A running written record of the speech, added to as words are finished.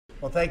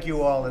Well, thank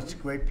you all. It's a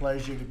great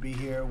pleasure to be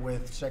here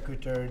with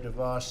Secretary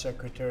DeVos,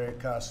 Secretary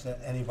Acosta,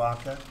 and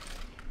Ivanka.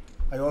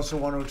 I also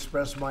want to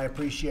express my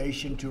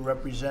appreciation to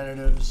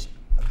Representatives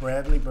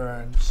Bradley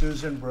Byrne,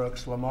 Susan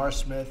Brooks, Lamar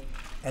Smith,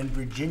 and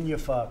Virginia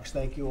Fox.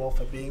 Thank you all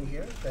for being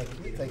here.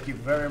 Thank you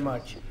very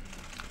much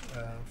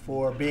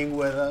for being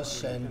with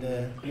us.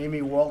 And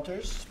Mimi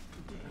Walters,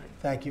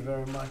 thank you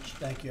very much.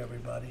 Thank you,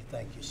 everybody.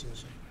 Thank you,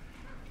 Susan.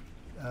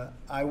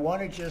 I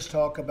want to just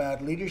talk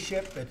about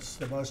leadership. It's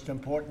the most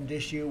important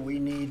issue. We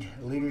need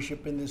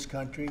leadership in this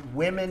country,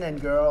 women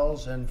and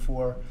girls, and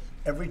for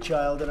every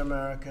child in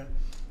America,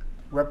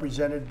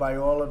 represented by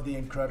all of the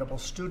incredible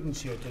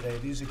students here today.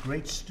 These are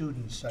great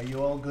students. Are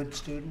you all good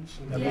students?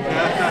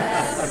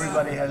 Yes.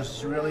 Everybody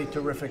has really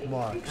terrific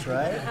marks,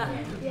 right?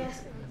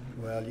 Yes.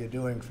 Well, you're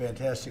doing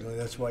fantastically.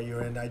 That's why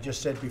you're in. I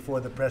just said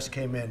before the press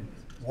came in,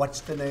 what's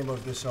the name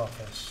of this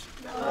office?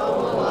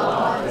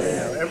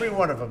 Every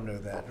one of them knew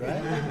that,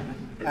 right?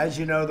 As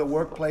you know, the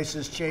workplace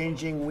is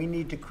changing. We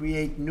need to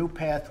create new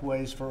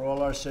pathways for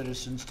all our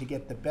citizens to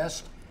get the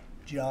best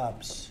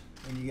jobs.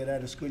 When you get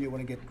out of school, you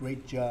want to get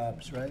great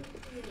jobs, right?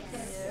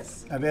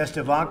 Yes. I've asked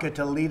Ivanka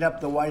to lead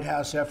up the White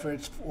House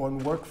efforts on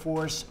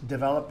workforce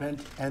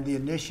development, and the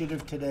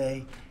initiative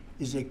today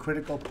is a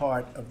critical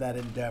part of that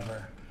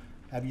endeavor.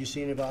 Have you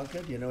seen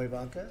Ivanka? Do you know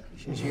Ivanka?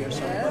 She's here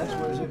someplace.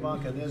 Where's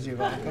Ivanka? There's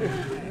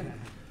Ivanka.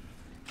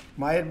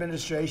 My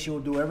administration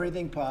will do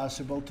everything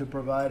possible to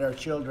provide our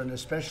children,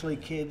 especially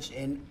kids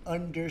in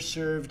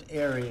underserved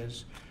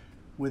areas,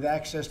 with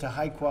access to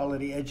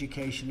high-quality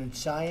education in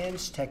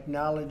science,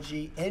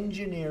 technology,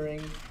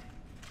 engineering,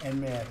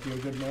 and math. You're a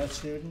good math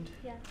student?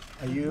 Yeah.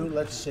 Are you?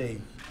 Let's see.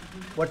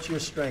 What's your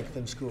strength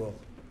in school?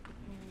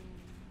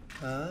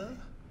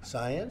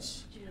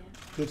 Science? Yeah.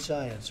 Good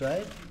science,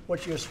 right?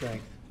 What's your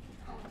strength?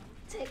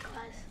 Take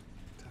class.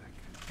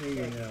 There you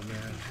go,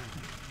 man.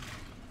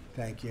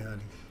 Thank you,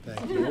 honey.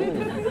 Thank you.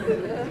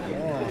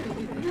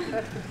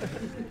 Oh.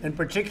 And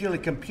particularly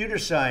computer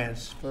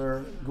science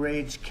for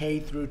grades K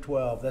through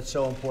 12. That's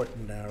so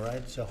important now, right?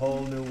 It's a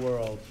whole new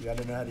world. You got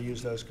to know how to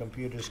use those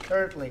computers.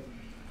 Currently,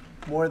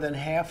 more than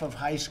half of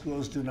high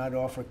schools do not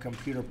offer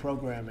computer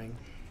programming,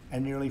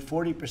 and nearly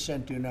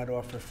 40% do not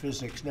offer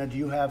physics. Now, do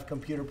you have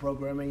computer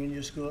programming in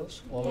your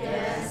schools? All of them?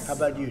 Yes. How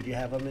about you? Do you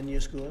have them in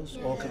your schools?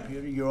 Yes. All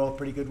computer? You're all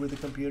pretty good with the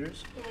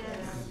computers?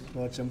 Yes.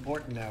 Well, it's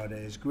important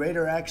nowadays.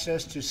 Greater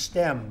access to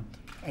STEM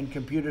and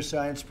computer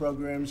science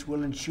programs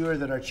will ensure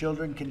that our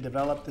children can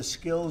develop the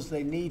skills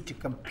they need to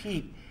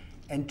compete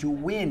and to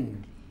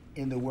win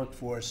in the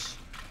workforce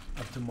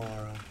of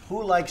tomorrow.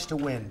 Who likes to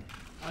win?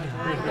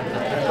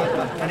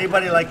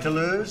 Anybody like to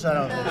lose? I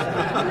don't think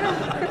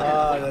so.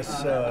 Oh,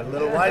 that's a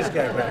little wise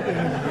guy right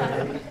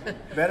there.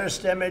 Better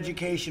STEM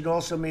education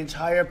also means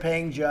higher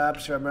paying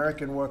jobs for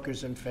American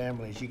workers and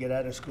families. You get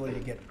out of school, you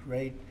get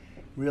great,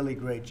 really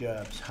great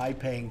jobs, high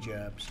paying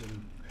jobs.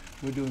 And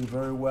we're doing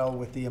very well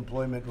with the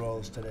employment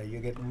roles today. You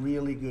get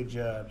really good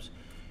jobs.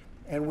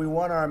 And we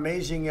want our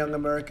amazing young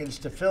Americans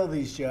to fill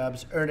these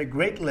jobs, earn a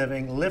great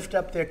living, lift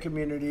up their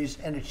communities,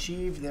 and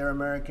achieve their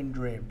American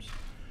dreams.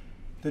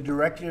 The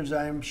directives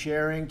I am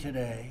sharing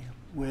today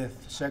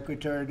with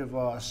Secretary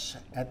DeVos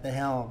at the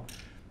helm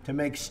to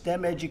make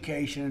STEM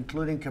education,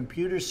 including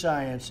computer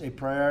science, a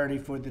priority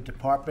for the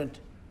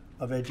Department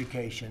of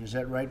Education. Is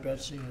that right,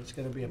 Betsy? It's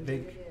going to be a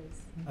big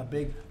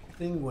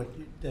thing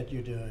that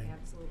you're doing.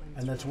 Absolutely.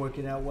 And that's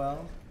working out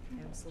well?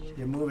 Absolutely.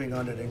 You're moving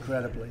on it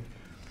incredibly.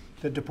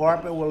 The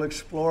department will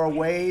explore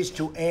ways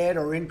to add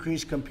or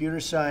increase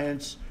computer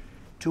science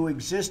to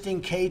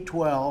existing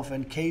K-12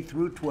 and K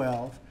through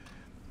 12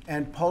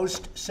 and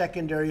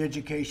post-secondary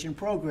education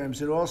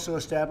programs. It also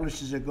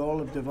establishes a goal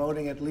of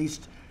devoting at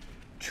least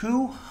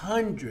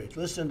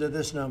listen to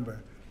this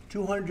number,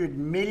 $200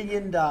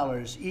 million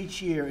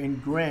each year in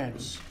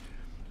grants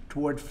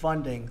toward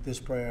funding this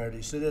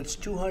priority. So that's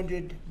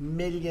 $200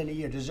 million a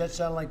year. Does that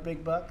sound like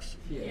big bucks?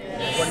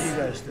 Yes. What do you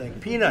guys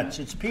think? Peanuts,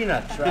 it's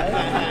peanuts,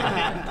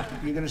 right?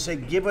 You're gonna say,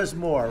 give us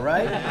more,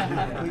 right?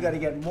 We gotta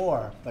get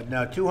more. But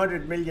now,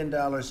 $200 million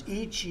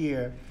each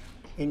year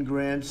in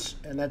grants,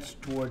 and that's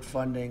toward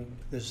funding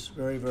this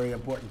very, very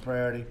important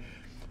priority.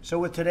 So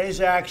with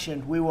today's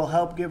action, we will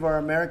help give our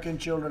American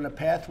children a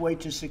pathway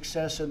to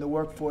success in the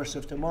workforce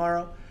of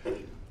tomorrow.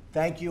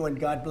 Thank you, and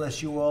God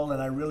bless you all,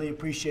 and I really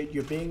appreciate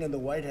your being in the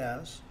White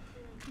House.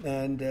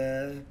 And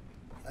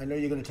I know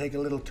you're going to take a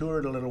little tour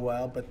in a little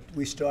while, but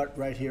we start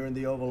right here in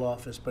the Oval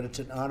Office. But it's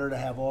an honor to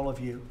have all of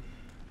you.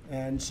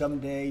 And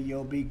someday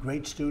you'll be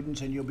great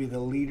students, and you'll be the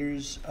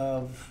leaders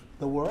of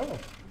the world,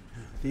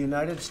 the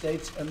United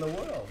States and the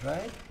world,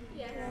 right?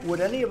 Yes. Would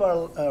any of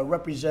our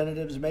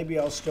representatives, maybe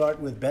I'll start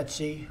with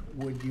Betsy.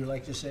 Would you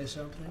like to say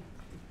something?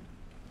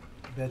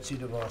 Betsy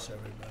DeVos,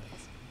 everybody.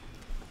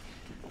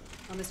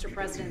 Well, Mr.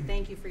 President,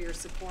 thank you for your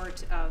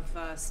support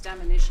of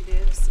STEM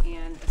initiatives,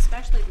 and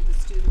especially to the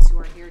students who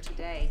are here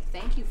today.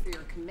 Thank you for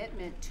your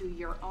commitment to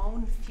your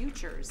own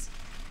futures.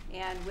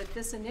 And with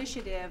this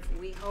initiative,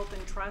 we hope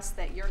and trust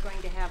that you're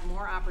going to have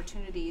more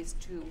opportunities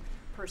to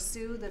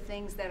pursue the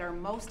things that are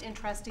most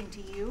interesting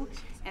to you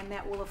and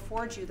that will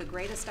afford you the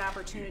greatest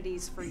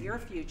opportunities for your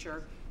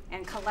future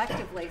and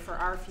collectively for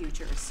our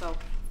futures. So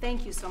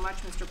thank you so much,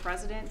 Mr.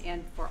 President,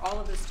 and for all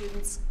of the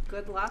students,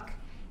 good luck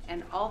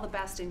and all the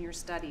best in your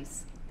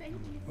studies. Thank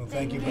you. Well,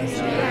 thank you,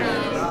 Besty.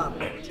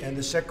 And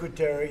the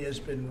secretary has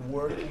been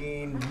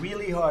working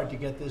really hard to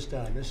get this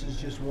done. This is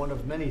just one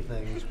of many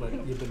things, but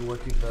you've been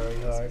working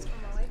very hard.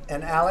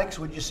 And Alex,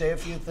 would you say a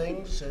few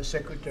things?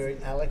 Secretary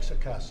Alex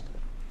Acosta.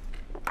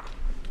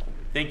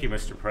 Thank you,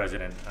 Mr.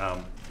 President.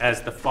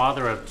 As the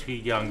father of 2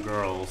 young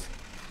girls,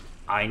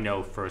 I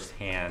know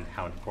firsthand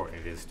how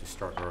important it is to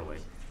start early.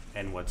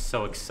 And what's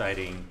so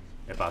exciting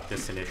about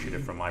this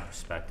initiative from my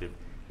perspective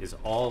is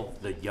all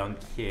the young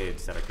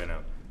kids that are going to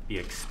be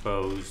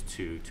exposed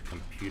to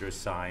computer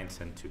science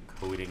and to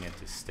coding and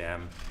to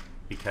STEM,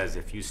 because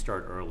if you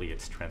start early,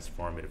 it's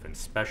transformative, and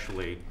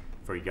especially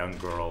for young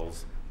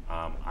girls.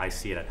 I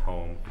see it at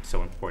home. It's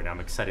so important. I'm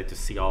excited to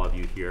see all of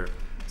you here.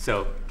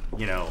 So,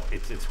 you know,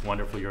 it's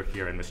wonderful you're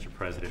here, and Mr.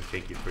 President,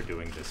 thank you for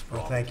doing this for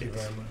all Thank the you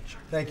kids. very much.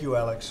 Thank you,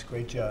 Alex.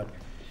 Great job.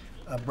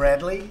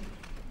 Bradley?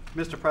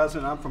 Mr.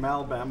 President, I'm from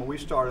Alabama. We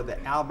started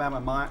the Alabama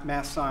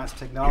Math Science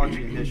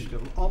Technology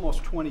Initiative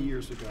almost 20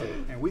 years ago,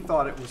 and we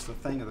thought it was the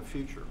thing of the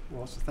future.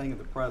 Well, it's the thing of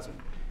the present.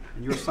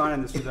 And your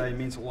signing this today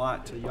means a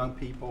lot to young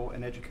people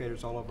and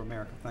educators all over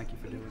America. Thank you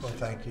for doing this. Well,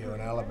 thank you.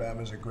 And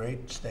Alabama's a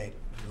great state.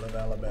 We love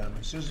Alabama.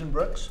 Susan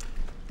Brooks?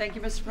 Thank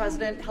you, Mr.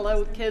 President.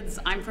 Hello, kids.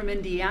 I'm from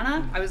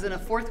Indiana. I was in a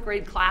 4th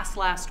grade class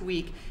last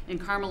week in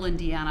Carmel,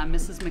 Indiana,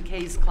 Mrs.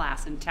 McKay's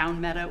class in Town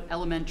Meadow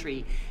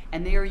Elementary,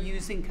 and they are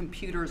using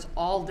computers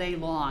all day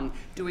long,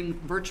 doing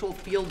virtual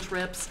field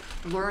trips,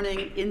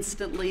 learning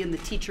instantly, and the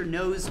teacher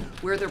knows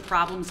where their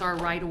problems are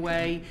right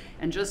away.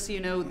 And just so you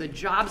know, the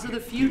jobs of the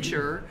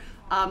future,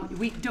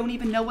 we don't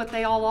even know what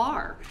they all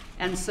are.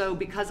 And so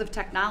because of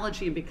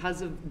technology and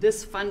because of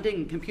this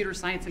funding, computer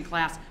science in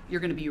class, you're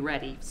going to be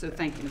ready. So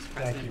thank you, Mr.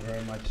 President. Thank you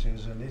very much,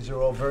 Susan. These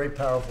are all very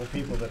powerful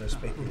people that are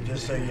speaking,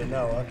 just so you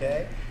know,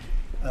 okay?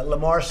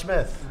 Lamar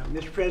Smith.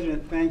 Mr.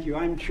 President, thank you.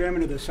 I'm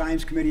chairman of the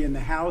Science Committee in the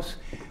House,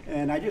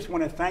 and I just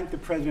want to thank the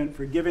President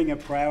for giving a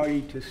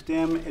priority to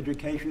STEM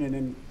education and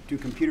then to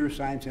computer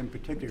science in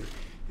particular.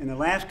 In the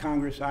last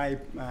Congress, I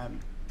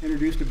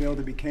introduced a bill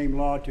that became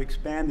law to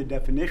expand the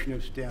definition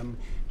of STEM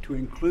to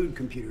include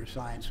computer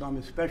science. So I'm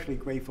especially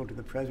grateful to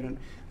the President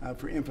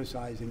for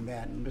emphasizing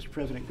that. And Mr.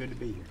 President, good to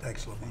be here.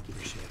 Excellent. Thank you.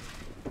 Appreciate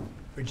it.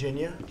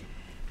 Virginia?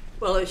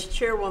 Well, as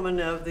chairwoman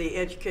of the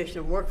Education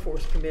and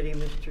Workforce Committee,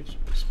 Mr.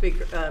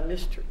 Speaker,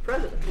 Mr.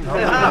 President.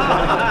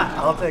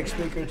 I'll take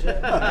speaker too.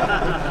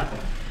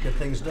 Get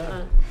things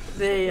done.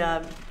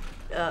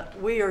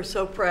 We are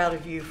so proud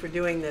of you for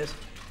doing this.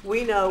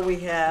 We know we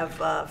have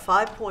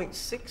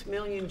 5.6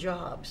 million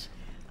jobs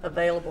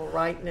available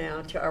right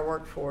now to our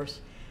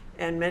workforce,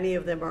 and many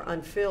of them are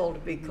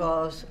unfilled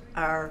because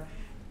our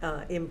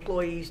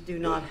employees do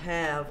not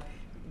have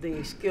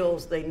the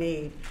skills they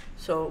need.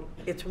 So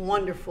it's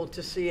wonderful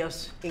to see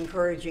us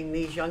encouraging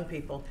these young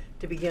people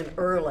to begin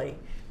early,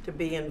 to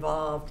be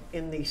involved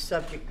in these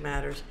subject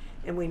matters,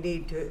 and we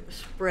need to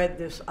spread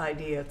this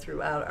idea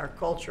throughout our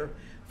culture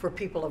for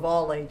people of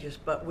all ages,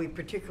 but we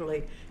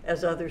particularly,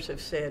 as others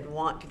have said,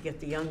 want to get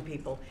the young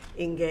people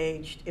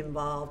engaged,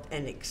 involved,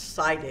 and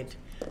excited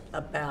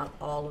about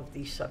all of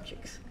these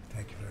subjects.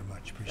 Thank you very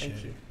much. Appreciate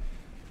it.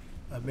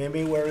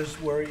 Mimi, where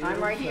are you? I'm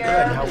right here,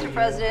 Good. How are Mr. you?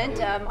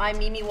 President. I'm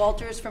Mimi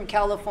Walters from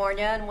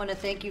California, and want to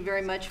thank you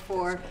very much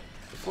for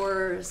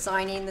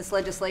signing this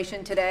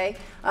legislation today.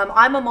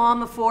 I'm a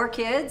mom of 4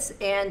 kids,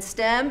 and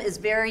STEM is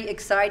very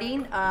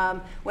exciting.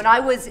 When I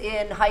was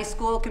in high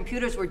school,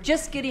 computers were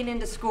just getting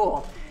into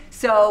school.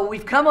 So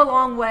we've come a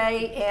long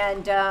way,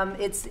 and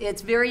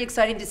it's very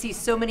exciting to see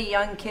so many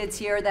young kids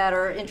here that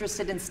are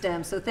interested in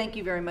STEM. So thank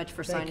you very much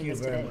for signing this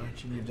today. Thank you very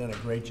much, and you've done a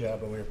great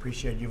job, and we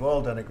appreciate it. You've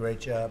all done a great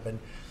job, and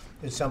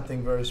it's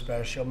something very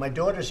special. My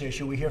daughter's here.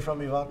 Should we hear from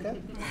Ivanka?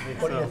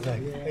 What do you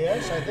think?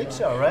 Yes, I think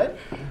so, right?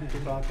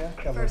 Ivanka,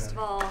 come on First in.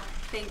 of all,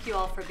 thank you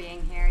all for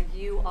being here.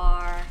 You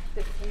are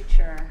the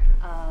future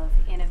of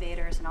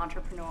innovators and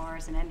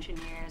entrepreneurs and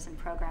engineers and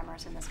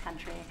programmers in this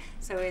country.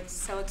 So it's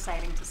so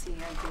exciting to see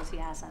your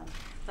enthusiasm.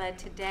 But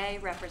today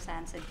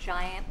represents a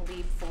giant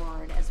leap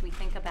forward as we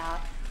think about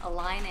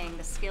aligning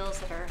the skills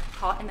that are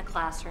taught in the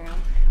classroom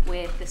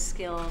with the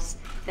skills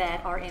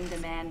that are in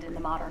demand in the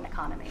modern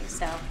economy.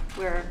 So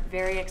we're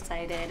very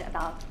excited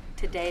about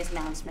today's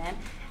announcement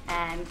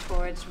and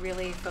towards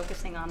really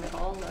focusing on the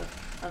goal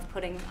of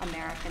putting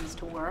Americans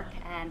to work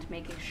and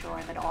making sure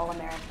that all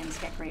Americans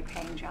get great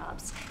paying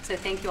jobs. So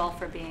thank you all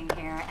for being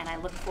here, and I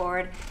look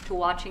forward to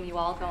watching you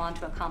all go on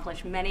to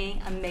accomplish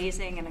many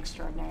amazing and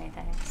extraordinary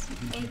things.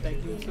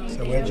 Thank you.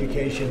 So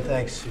education,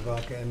 thanks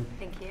Ivanka. And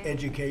Thank you.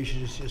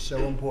 education is just so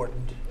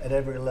important at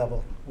every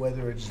level,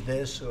 whether it's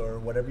this or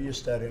whatever you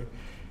study.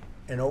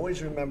 And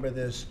always remember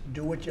this,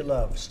 do what you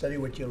love, study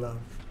what you love.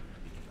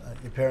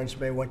 Your parents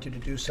may want you to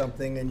do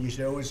something, and you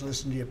should always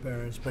listen to your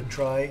parents, but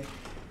try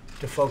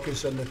to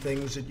focus on the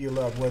things that you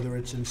love, whether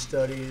it's in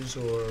studies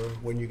or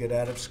when you get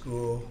out of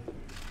school.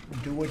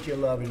 Do what you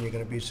love and you're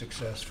going to be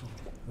successful.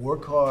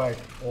 Work hard,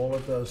 all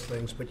of those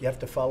things, but you have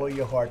to follow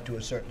your heart to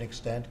a certain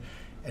extent,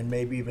 and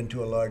maybe even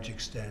to a large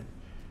extent.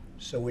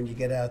 So when you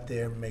get out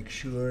there, make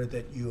sure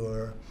that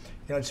you're,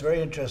 it's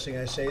very interesting,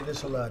 I say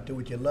this a lot, do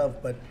what you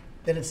love, but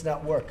then it's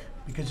not work.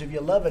 Because if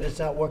you love it, it's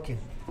not working.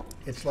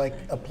 It's like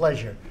a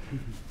pleasure.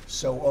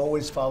 So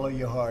always follow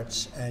your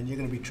hearts, and you're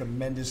going to be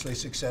tremendously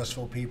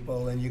successful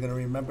people, and you're going to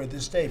remember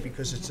this day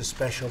because it's a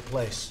special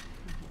place.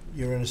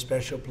 You're in a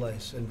special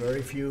place, and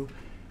very few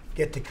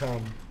get to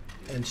come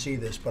and see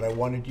this, but I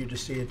wanted you to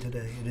see it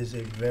today. It is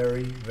a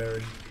very,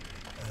 very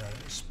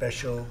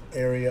special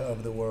area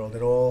of the world.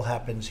 It all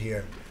happens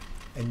here,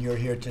 and you're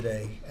here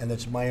today, and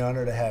it's my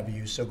honor to have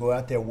you. So go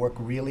out there, work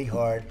really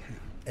hard,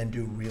 and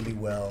do really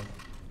well.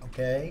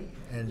 Okay?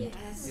 And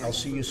Yes. I'll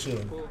see you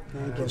soon.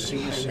 We'll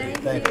see you soon.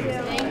 Thank you.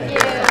 Thank you.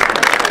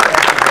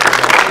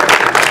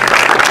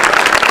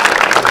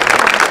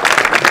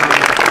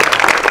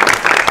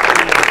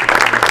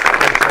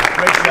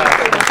 Great job.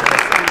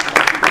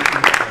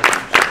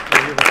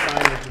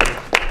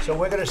 So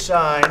we're going to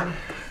sign.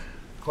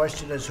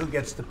 Question is, who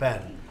gets the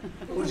pen?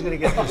 Who's going to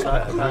get this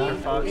pen? Who? I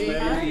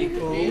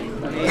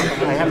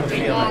have a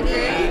feeling.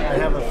 I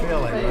have a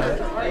feeling.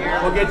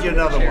 Right? We'll get you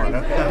another one.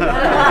 Okay?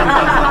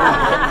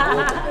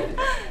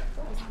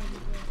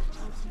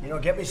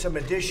 Get me some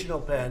additional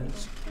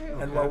pens,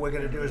 and what we're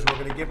going to do is we're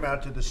going to give them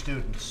out to the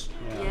students.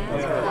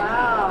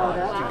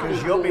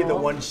 Because you'll be the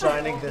one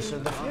signing this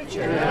in the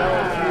future,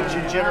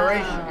 future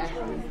generation.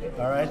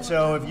 All right,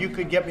 so if you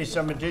could get me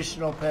some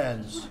additional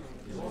pens.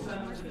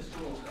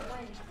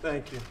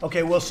 Thank you.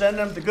 Okay, we'll send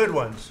them the good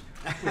ones.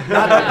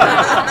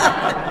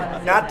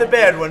 Not the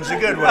bad ones, the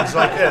good ones,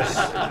 like this.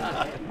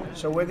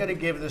 So we're going to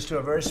give this to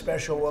a very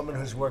special woman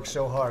who's worked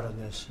so hard on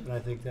this, and I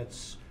think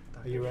that's...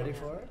 Are you ready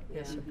for it?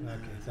 Yes. Okay,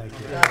 thank you.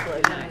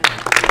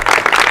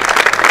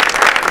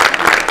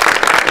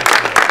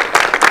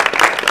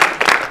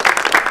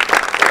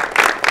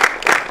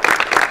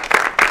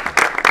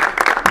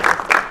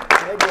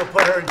 Maybe we'll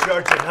put her in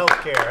charge of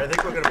healthcare. I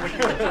think we're going to put you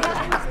in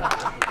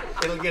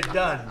charge. It'll get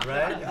done,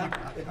 right?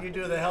 If you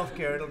do the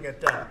healthcare, it'll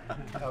get done.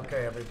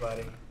 Okay,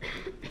 everybody.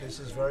 This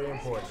is very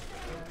important.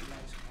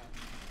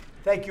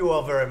 Thank you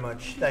all very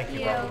much. Thank you.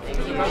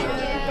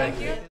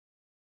 Thank you.